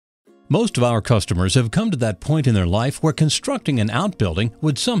Most of our customers have come to that point in their life where constructing an outbuilding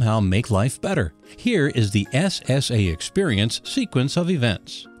would somehow make life better. Here is the SSA Experience sequence of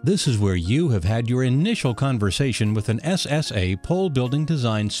events. This is where you have had your initial conversation with an SSA pole building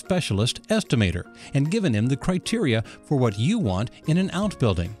design specialist estimator and given him the criteria for what you want in an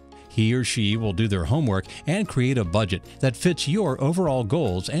outbuilding. He or she will do their homework and create a budget that fits your overall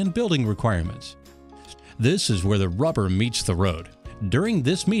goals and building requirements. This is where the rubber meets the road. During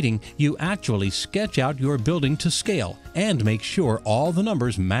this meeting, you actually sketch out your building to scale and make sure all the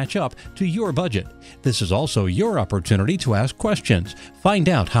numbers match up to your budget. This is also your opportunity to ask questions, find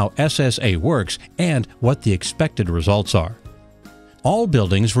out how SSA works, and what the expected results are. All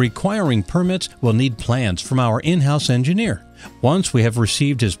buildings requiring permits will need plans from our in-house engineer. Once we have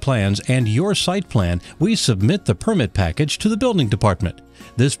received his plans and your site plan, we submit the permit package to the building department.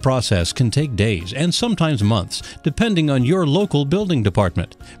 This process can take days and sometimes months, depending on your local building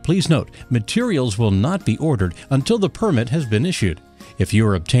department. Please note, materials will not be ordered until the permit has been issued. If you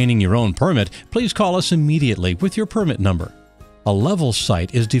are obtaining your own permit, please call us immediately with your permit number. A level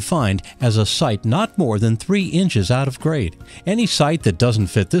site is defined as a site not more than 3 inches out of grade. Any site that doesn't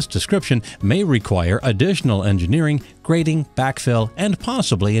fit this description may require additional engineering, grading, backfill, and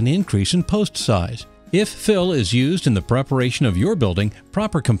possibly an increase in post size. If fill is used in the preparation of your building,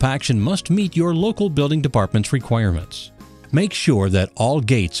 proper compaction must meet your local building department's requirements. Make sure that all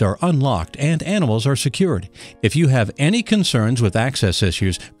gates are unlocked and animals are secured. If you have any concerns with access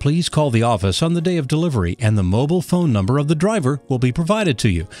issues, please call the office on the day of delivery and the mobile phone number of the driver will be provided to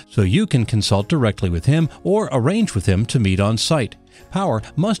you so you can consult directly with him or arrange with him to meet on site. Power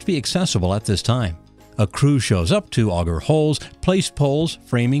must be accessible at this time. A crew shows up to auger holes, place poles,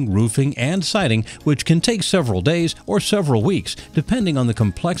 framing, roofing, and siding, which can take several days or several weeks, depending on the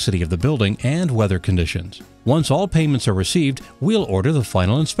complexity of the building and weather conditions. Once all payments are received, we'll order the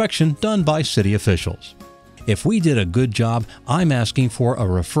final inspection done by city officials. If we did a good job, I'm asking for a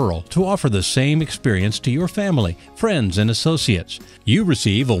referral to offer the same experience to your family, friends, and associates. You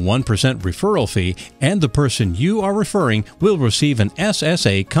receive a 1% referral fee, and the person you are referring will receive an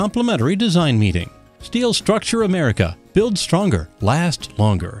SSA complimentary design meeting. Steel Structure America. Build stronger, last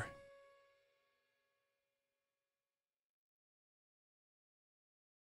longer.